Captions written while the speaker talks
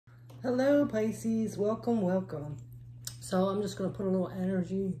Hello Pisces, welcome, welcome. So I'm just going to put a little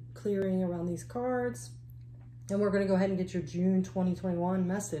energy clearing around these cards, and we're going to go ahead and get your June 2021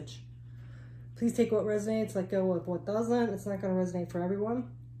 message. Please take what resonates, let go of what doesn't. It's not going to resonate for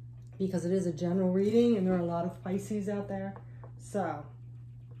everyone because it is a general reading and there are a lot of Pisces out there. So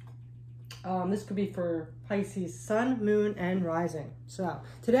this could be for Pisces sun, moon, and rising. So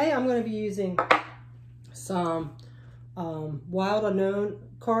today I'm going to be using some wild unknown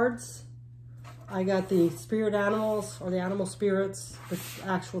cards. I got the spirit animals, or the animal spirits, the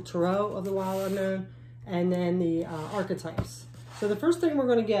actual tarot of the wild unknown, and then the archetypes. So the first thing we're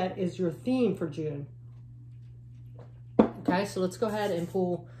going to get is your theme for June. Okay, so let's go ahead and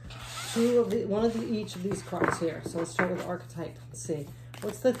pull each of these cards here. So let's start with the archetype. Let's see.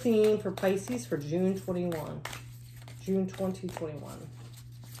 What's the theme for Pisces for June 21? June 2021.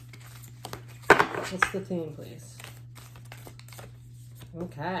 What's the theme, please?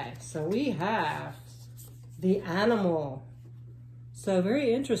 Okay, so we have the animal. So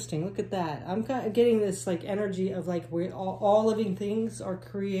very interesting. Look at that. I'm getting this like energy of like we all living things are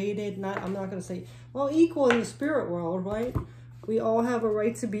created. I'm not going to say, well, equal in the spirit world, right? We all have a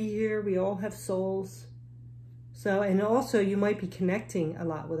right to be here. We all have souls. So, and also you might be connecting a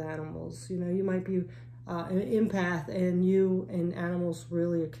lot with animals. You know, you might be an empath, and you and animals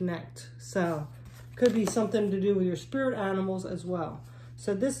really connect. So could be something to do with your spirit animals as well.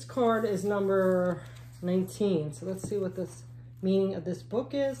 So this card is number 19. So let's see what this meaning of this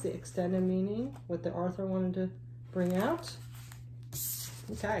book is, the extended meaning, what the author wanted to bring out.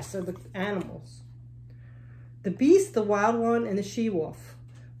 Okay, so the animals. The beast, the wild one, and the she-wolf.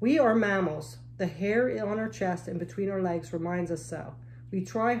 We are mammals. The hair on our chest and between our legs reminds us so. We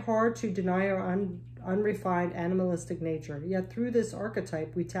try hard to deny our unrefined animalistic nature. Yet through this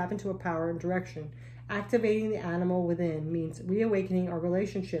archetype, we tap into a power and direction. Activating the animal within means reawakening our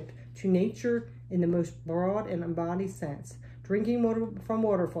relationship to nature in the most broad and embodied sense. Drinking from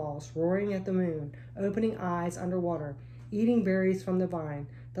waterfalls, roaring at the moon, opening eyes underwater, eating berries from the vine.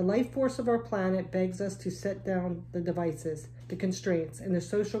 The life force of our planet begs us to set down the devices, the constraints, and the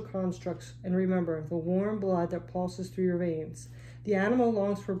social constructs, and remember the warm blood that pulses through your veins. The animal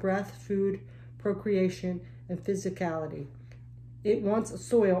longs for breath, food, procreation, and physicality. It wants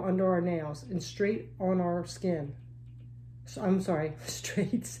soil under our nails and straight on our skin.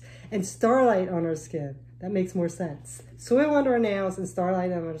 Straight and starlight on our skin. That makes more sense. Soil under our nails and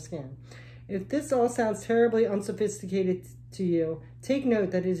starlight on our skin. If this all sounds terribly unsophisticated to you, take note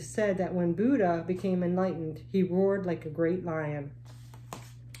that it is said that when Buddha became enlightened, he roared like a great lion.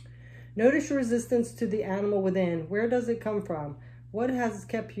 Notice your resistance to the animal within. Where does it come from? What has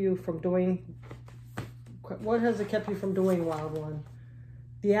kept you from doing, wild one?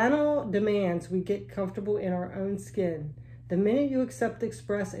 The animal demands we get comfortable in our own skin. The minute you accept,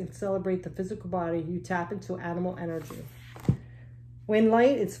 express, and celebrate the physical body, you tap into animal energy. When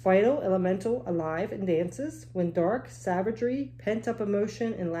light, it's vital, elemental, alive, and dances. When dark, savagery, pent-up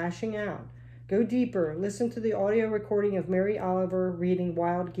emotion, and lashing out. Go deeper. Listen to the audio recording of Mary Oliver reading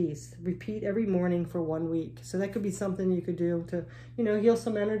Wild Geese. Repeat every morning for 1 week. So that could be something you could do to, heal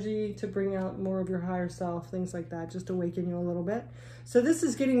some energy, to bring out more of your higher self, things like that, just awaken you a little bit. So this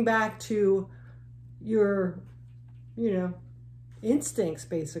is getting back to your, instincts,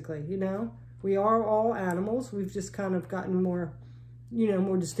 basically, We are all animals. We've just kind of gotten more,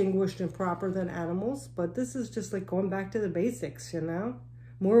 more distinguished and proper than animals. But this is just like going back to the basics,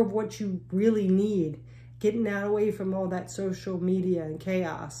 More of what you really need, getting out away from all that social media and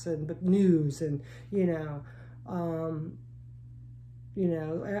chaos and news and,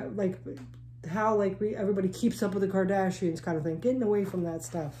 like how everybody keeps up with the Kardashians kind of thing, getting away from that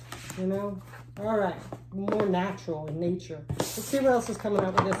stuff, All right, more natural in nature. Let's see what else is coming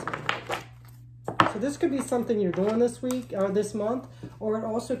out with this one. So this could be something you're doing this week or this month, or it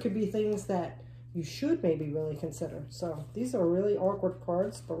also could be things that you should maybe really consider. So these are really awkward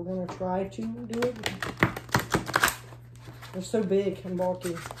cards, but we're going to try to do it. They're so big and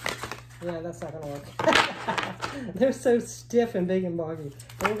bulky. Yeah, that's not going to work. They're so stiff and big and bulky.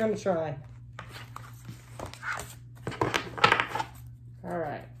 But we're going to try. All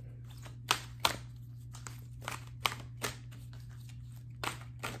right.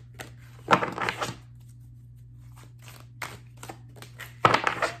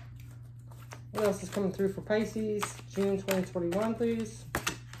 What else is coming through for Pisces? June 2021, please.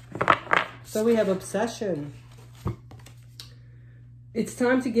 So we have obsession. It's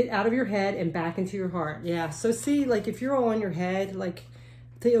time to get out of your head and back into your heart. Yeah, so see, like if you're all in your head, like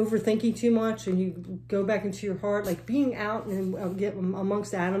overthinking too much and you go back into your heart, like being out and get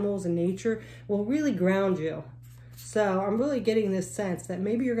amongst animals and nature will really ground you. So I'm really getting this sense that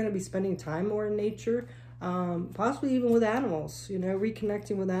maybe you're going to be spending time more in nature, possibly even with animals, you know,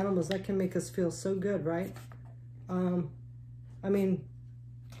 reconnecting with animals. That can make us feel so good, right? I mean,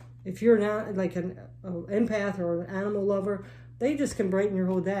 if you're not like an empath or an animal lover, they just can brighten your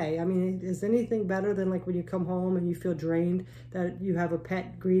whole day. I mean, is anything better than like when you come home and you feel drained that you have a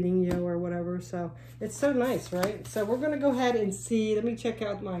pet greeting you or whatever? So it's so nice, right? So we're going to go ahead and see. Let me check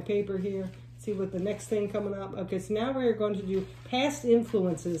out my paper here, see what the next thing coming up. Okay, so now we're going to do past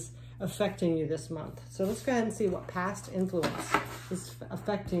influences affecting you this month. So let's go ahead and see what past influence is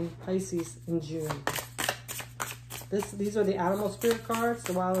affecting Pisces in June. These are the animal spirit cards,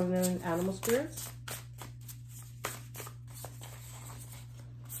 the wild and known animal spirits.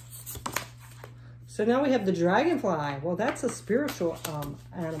 So now we have the dragonfly. Well, that's a spiritual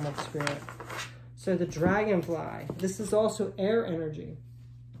animal spirit. So the dragonfly, this is also air energy.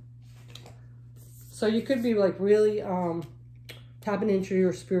 So you could be like really tapping into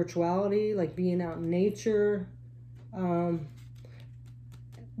your spirituality, like being out in nature.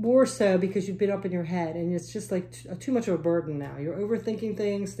 More so because you've been up in your head and it's just like too much of a burden now. You're overthinking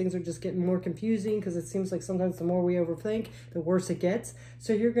things. Things are just getting more confusing because it seems like sometimes the more we overthink, the worse it gets.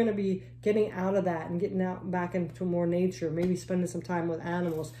 So you're going to be getting out of that and getting out back into more nature, maybe spending some time with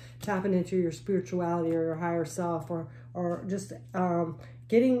animals, tapping into your spirituality or your higher self, or just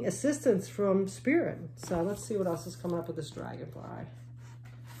getting assistance from spirit. So let's see what else is coming up with this dragonfly.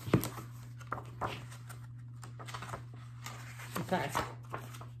 Okay.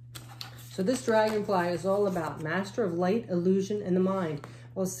 So this dragonfly is all about master of light, illusion, and the mind.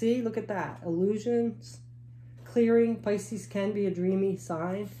 Well, see, look at that. Illusions, clearing. Pisces can be a dreamy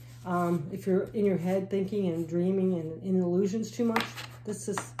sign. If you're in your head thinking and dreaming and in illusions too much, this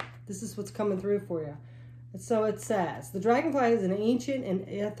is what's coming through for you. And so it says, the dragonfly is an ancient and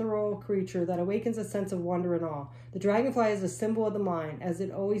ethereal creature that awakens a sense of wonder and awe. The dragonfly is a symbol of the mind, as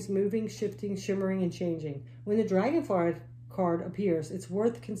it always moving, shifting, shimmering, and changing. When the dragonfly card appears, it's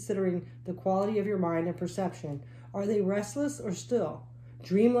worth considering the quality of your mind and perception. Are they restless or still?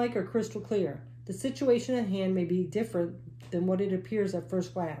 Dreamlike or crystal clear? The situation at hand may be different than what it appears at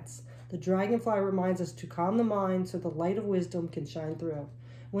first glance. The dragonfly reminds us to calm the mind so the light of wisdom can shine through.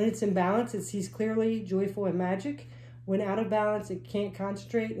 When it's in balance, it sees clearly, joyful, and magic. When out of balance, it can't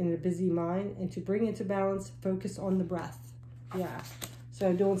concentrate in a busy mind. And to bring it to balance, focus on the breath. Yeah.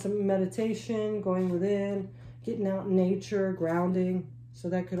 So doing some meditation, going within, getting out in nature, grounding. So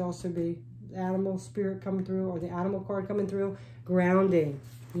that could also be the animal spirit coming through or the animal card coming through. Grounding,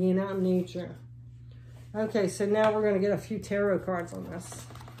 being out in nature. Okay, so now we're going to get a few tarot cards on this.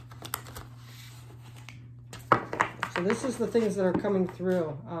 So this is the things that are coming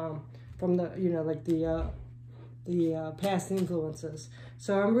through from the, you know, like the past influences.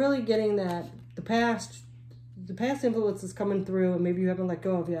 So I'm really getting that the past influences coming through and maybe you haven't let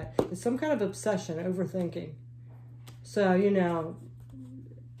go of yet. It's some kind of obsession, overthinking. So, you know,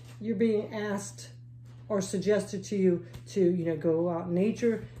 you're being asked or suggested to you to, you know, go out in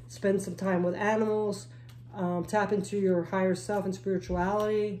nature, spend some time with animals, tap into your higher self and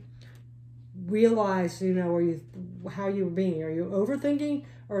spirituality, realize, you know, how you're being. Are you overthinking,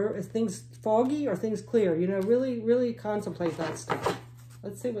 or is things foggy or things clear? You know, really, really contemplate that stuff.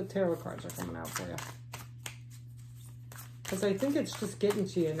 Let's see what tarot cards are coming out for you. Because I think it's just getting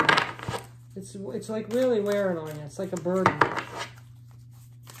to you now. It's like really wearing on you. It's like a burden.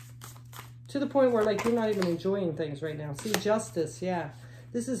 To the point where like you're not even enjoying things right now. See, justice, yeah.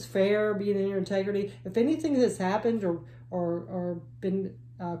 This is fair, being in your integrity. If anything has happened or been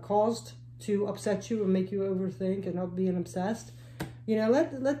caused to upset you and make you overthink and not being obsessed, you know,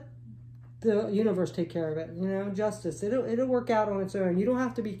 let the universe take care of it. You know, justice. It'll work out on its own. You don't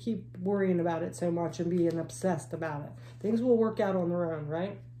have to keep worrying about it so much and being obsessed about it. Things will work out on their own,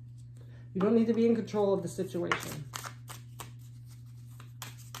 right? You don't need to be in control of the situation.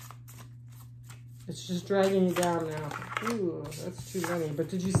 It's just dragging you down now. Ooh, that's too many. But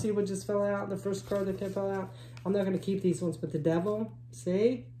did you see what just fell out? The first card that fell out? I'm not going to keep these ones, but the devil,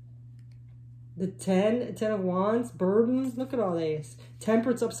 see? The 10 of wands, burden. Look at all these.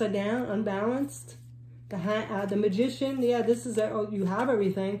 Temperance upside down, unbalanced. The magician, yeah, this is, you have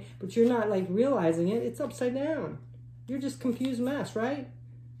everything, but you're not like realizing it. It's upside down. You're just confused mess, right?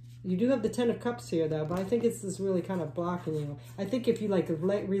 You do have the 10 of cups here, though, but I think it's just really kind of blocking you. I think if you, like,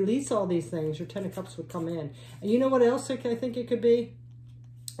 release all these things, your 10 of cups would come in. And you know what else I think it could be?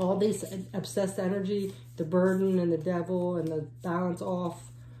 All this obsessed energy, the burden and the devil and the balance off,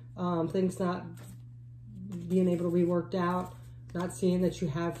 things not being able to be worked out, not seeing that you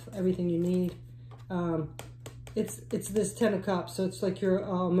have everything you need. It's this 10 of cups, so it's like your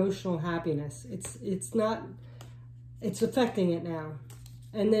emotional happiness. It's not it's affecting it now.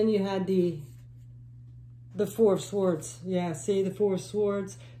 And then you had the Four of Swords. Yeah, see, the Four of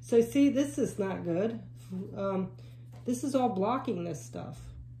Swords. So see, this is not good. This is all blocking this stuff.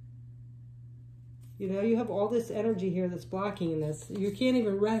 You know, you have all this energy here that's blocking this. You can't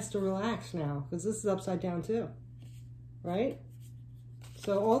even rest or relax now because this is upside down too, right?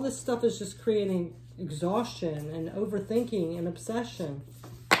 So all this stuff is just creating exhaustion and overthinking and obsession.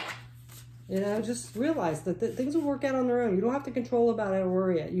 You know, just realize that things will work out on their own. You don't have to control about it or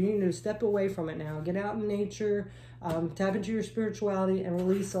worry it. You need to step away from it now. Get out in nature, tap into your spirituality, and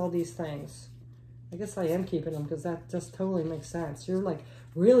release all these things. I guess I am keeping them because that just totally makes sense. You're like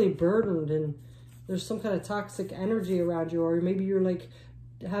really burdened and there's some kind of toxic energy around you, or maybe you're like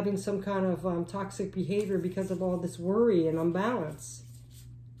having some kind of toxic behavior because of all this worry and unbalance.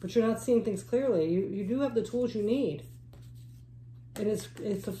 But you're not seeing things clearly. You do have the tools you need. And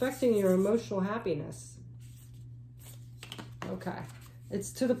it's affecting your emotional happiness. Okay.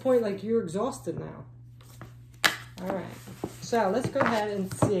 It's to the point like you're exhausted now. All right. So let's go ahead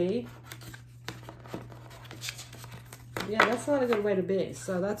and see. Yeah, that's not a good way to be.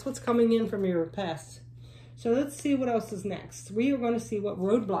 So that's what's coming in from your past. So let's see what else is next. We are going to see what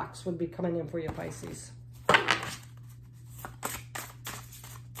roadblocks would be coming in for you, Pisces.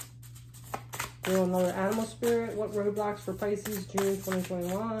 Do another animal spirit. What roadblocks for Pisces, June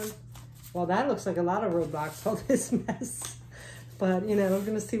 2021? Well, that looks like a lot of roadblocks, all this mess. But, you know, we're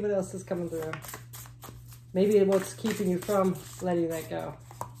going to see what else is coming through. Maybe what's keeping you from letting that go.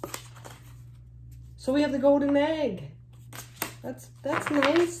 So we have the golden egg. That's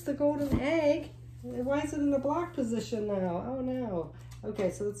nice, the golden egg. Why is it in a block position now? Oh, no.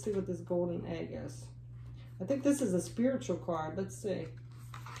 Okay, so let's see what this golden egg is. I think this is a spiritual card. Let's see.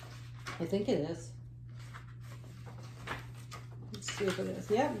 I think it is. Let's see if it is.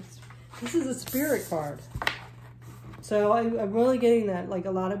 Yeah, this is a spirit card. So I'm really getting that, like,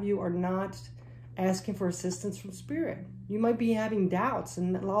 a lot of you are not asking for assistance from spirit. You might be having doubts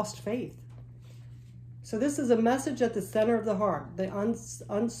and lost faith. So this is a message at the center of the heart, the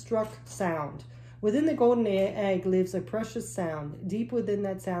unstruck sound. Within the golden egg lives a precious sound. Deep within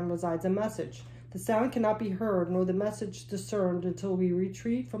that sound resides a message. The sound cannot be heard, nor the message discerned until we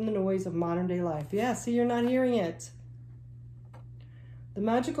retreat from the noise of modern-day life. Yeah, see, you're not hearing it. The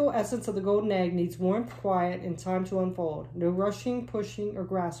magical essence of the golden egg needs warmth, quiet, and time to unfold. No rushing, pushing, or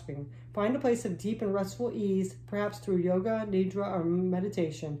grasping. Find a place of deep and restful ease, perhaps through yoga, nidra, or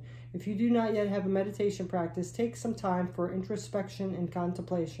meditation. If you do not yet have a meditation practice, take some time for introspection and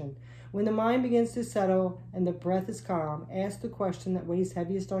contemplation. When the mind begins to settle and the breath is calm, ask the question that weighs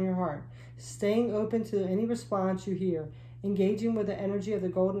heaviest on your heart. Staying open to any response you hear. Engaging with the energy of the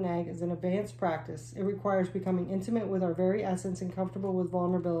golden egg is an advanced practice. It requires becoming intimate with our very essence and comfortable with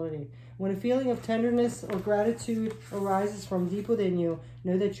vulnerability. When a feeling of tenderness or gratitude arises from deep within you,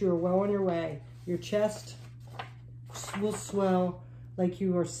 know that you are well on your way. Your chest will swell like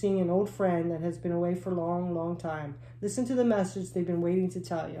you are seeing an old friend that has been away for a long, long time. Listen to the message they've been waiting to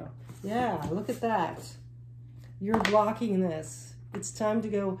tell you. Yeah, look at that. You're blocking this. It's time to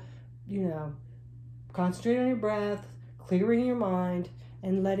go, you know, concentrate on your breath, clearing your mind,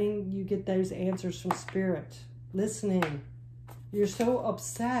 and letting you get those answers from spirit. Listening. You're so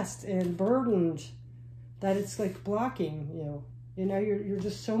obsessed and burdened that it's like blocking you. You know, you're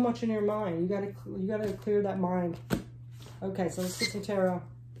just so much in your mind. You gotta clear that mind. Okay, so let's get some tarot.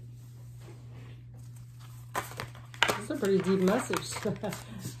 This is a pretty deep message. Let's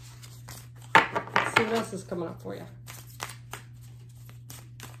see what else is coming up for you.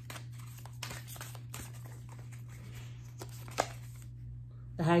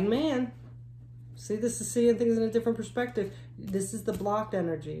 The Hanged Man. See, this is seeing things in a different perspective. This is the blocked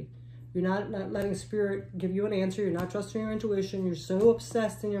energy. You're not letting spirit give you an answer. You're not trusting your intuition. You're so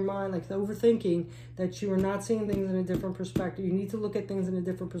obsessed in your mind, like the overthinking, that you are not seeing things in a different perspective. You need to look at things in a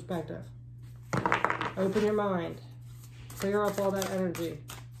different perspective. Open your mind. Clear up all that energy.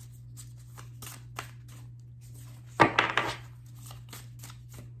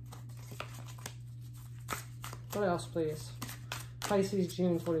 What else, please? Pisces,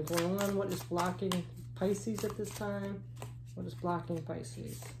 June 2021. What is blocking Pisces at this time? What is blocking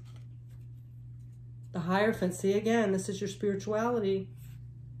Pisces? The Hierophant. See, again, this is your spirituality.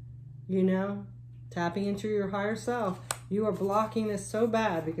 You know, tapping into your higher self. You are blocking this so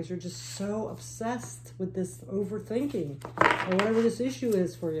bad because you're just so obsessed with this overthinking or whatever this issue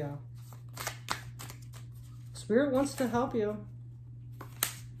is for you. Spirit wants to help you.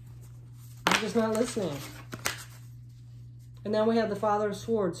 You're just not listening. And now we have the Father of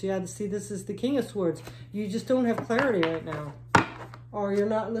Swords. You have to see this is the King of Swords. You just don't have clarity right now. Or you're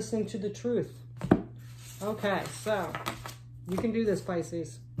not listening to the truth. Okay, so you can do this,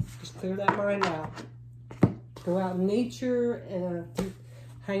 Pisces. Just clear that mind out. Go out in nature and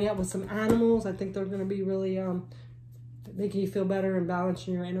hang out with some animals. I think they're going to be really making you feel better and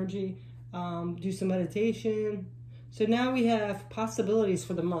balancing your energy. Do some meditation. So now we have possibilities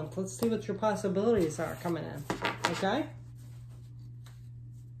for the month. Let's see what your possibilities are coming in. Okay?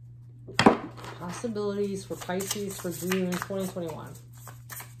 Possibilities for Pisces for June 2021.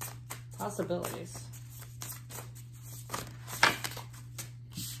 Possibilities.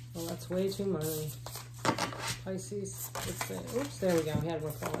 Well, that's way too many. Pisces. Let's see. Oops, there we go. We had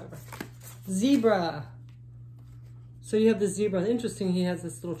one fall over. Zebra. So you have the zebra. Interesting, he has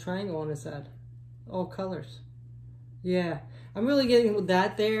this little triangle on his head. All colors. Yeah. I'm really getting with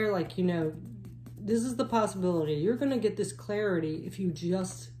that there. Like, you know, this is the possibility. You're going to get this clarity if you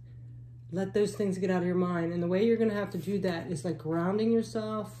just let those things get out of your mind. And the way you're going to have to do that is like grounding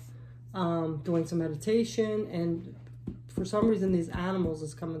yourself, doing some meditation, and for some reason these animals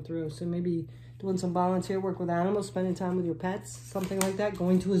is coming through. So maybe doing some volunteer work with animals, spending time with your pets, something like that,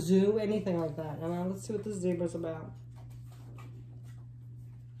 going to a zoo, anything like that. And let's see what this zebra's about.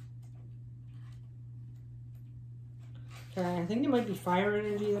 Okay, I think it might be fire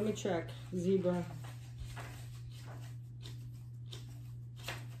energy. Let me check. Zebra.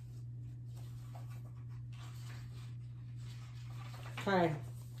 Okay.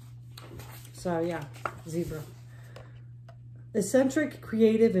 So, yeah, zebra. Eccentric,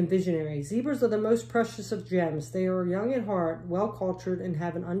 creative, and visionary. Zebras are the most precious of gems. They are young at heart, well-cultured, and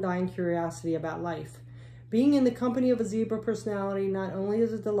have an undying curiosity about life. Being in the company of a zebra personality not only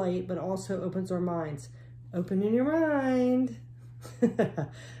is a delight, but also opens our minds. Open in your mind.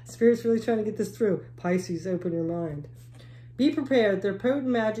 Spirit's really trying to get this through. Pisces, open your mind. Be prepared. Their potent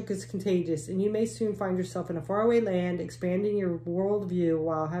magic is contagious, and you may soon find yourself in a faraway land, expanding your worldview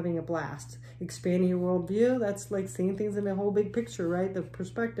while having a blast. Expanding your worldview, that's like seeing things in a whole big picture, right? The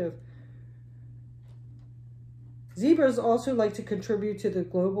perspective. Zebras also like to contribute to the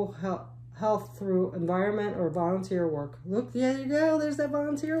global health through environment or volunteer work. Look, there you go. There's that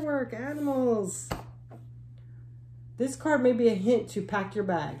volunteer work. Animals. This card may be a hint to pack your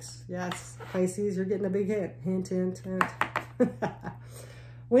bags. Yes, Pisces, you're getting a big hint. Hint, hint, hint.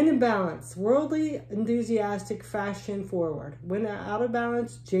 When in balance, worldly, enthusiastic, fashion forward. When out of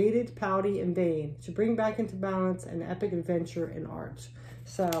balance, jaded, pouty, and vain. To bring back into balance, an epic adventure in art.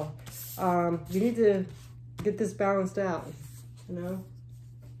 So, you need to get this balanced out, you know?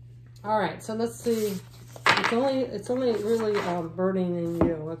 All right, so let's see. It's only really burning in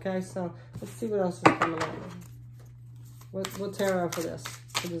you, okay? So, let's see what else is coming out. What tarot for this?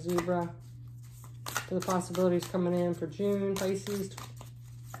 For the zebra. For the possibilities coming in for June, Pisces.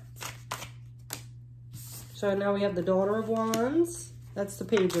 So now we have the Daughter of Wands. That's the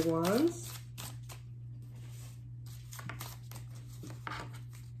Page of Wands.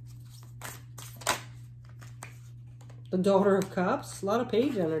 The Daughter of Cups. A lot of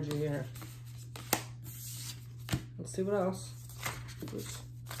page energy here. Let's see what else. Oops.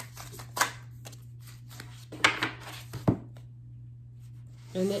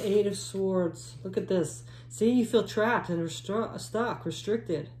 And the Eight of Swords. Look at this. See, you feel trapped and stuck,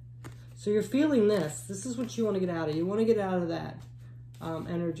 restricted. So you're feeling this. This is what you want to get out of. You want to get out of that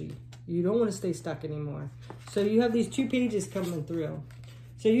energy. You don't want to stay stuck anymore. So you have these two pages coming through.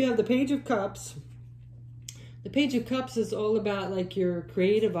 So you have the Page of Cups. The Page of Cups is all about like your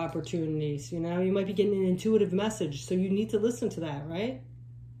creative opportunities. You know, you might be getting an intuitive message. So you need to listen to that, right?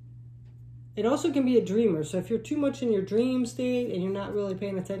 It also can be a dreamer. So if you're too much in your dream state and you're not really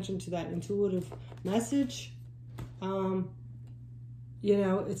paying attention to that intuitive message, you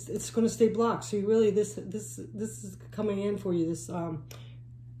know, it's going to stay blocked. So you really, this is coming in for you, this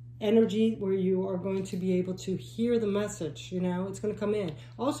energy where you are going to be able to hear the message, you know, it's going to come in.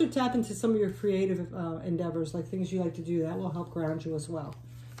 Also tap into some of your creative endeavors, like things you like to do. That will help ground you as well.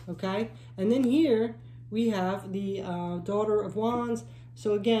 Okay? And then here we have the Daughter of Wands.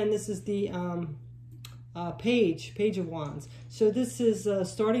 So again, this is the Page of Wands. So this is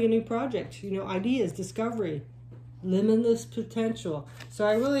starting a new project, you know, ideas, discovery, limitless potential. So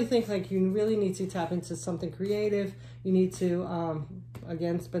I really think like you really need to tap into something creative. You need to,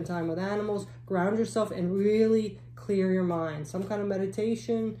 again, spend time with animals, ground yourself, and really clear your mind. Some kind of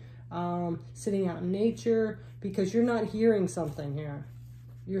meditation, sitting out in nature, because you're not hearing something here.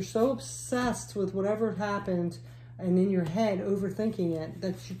 You're so obsessed with whatever happened and in your head overthinking it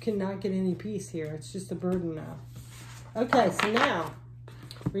that you cannot get any peace here. It's just a burden now. Okay, so now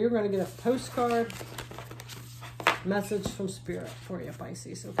we're going to get a postcard message from Spirit for you,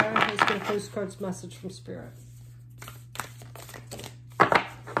 Pisces. Okay, let's get a postcard's message from Spirit.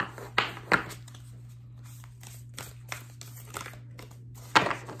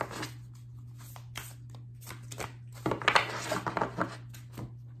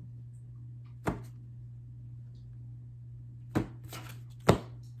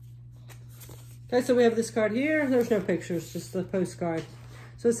 Okay, so we have this card here. There's no pictures, just the postcard.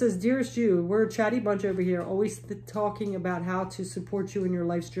 So it says, Dearest you, we're a chatty bunch over here, always talking about how to support you in your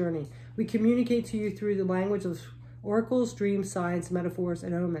life's journey. We communicate to you through the language of oracles, dreams, signs, metaphors,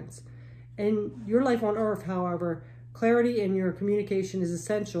 and omens. In your life on Earth, however, clarity in your communication is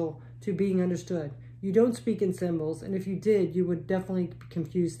essential to being understood. You don't speak in symbols, and if you did, you would definitely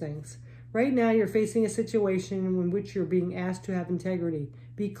confuse things. Right now, you're facing a situation in which you're being asked to have integrity.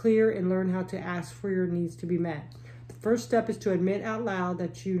 Be clear and learn how to ask for your needs to be met. The first step is to admit out loud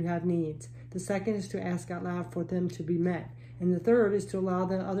that you have needs. The second is to ask out loud for them to be met. And the third is to allow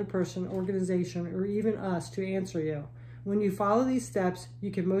the other person, organization, or even us to answer you. When you follow these steps,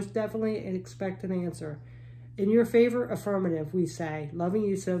 you can most definitely expect an answer. In your favor, affirmative, we say. Loving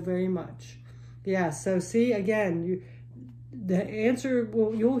you so very much. Yeah, so see, again, the answer,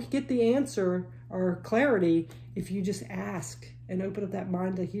 well, you'll get the answer or clarity if you just ask and open up that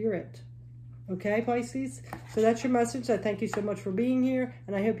mind to hear it. Okay, Pisces? So that's your message. I thank you so much for being here,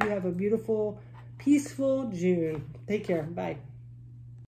 and I hope you have a beautiful, peaceful June. Take care. Bye.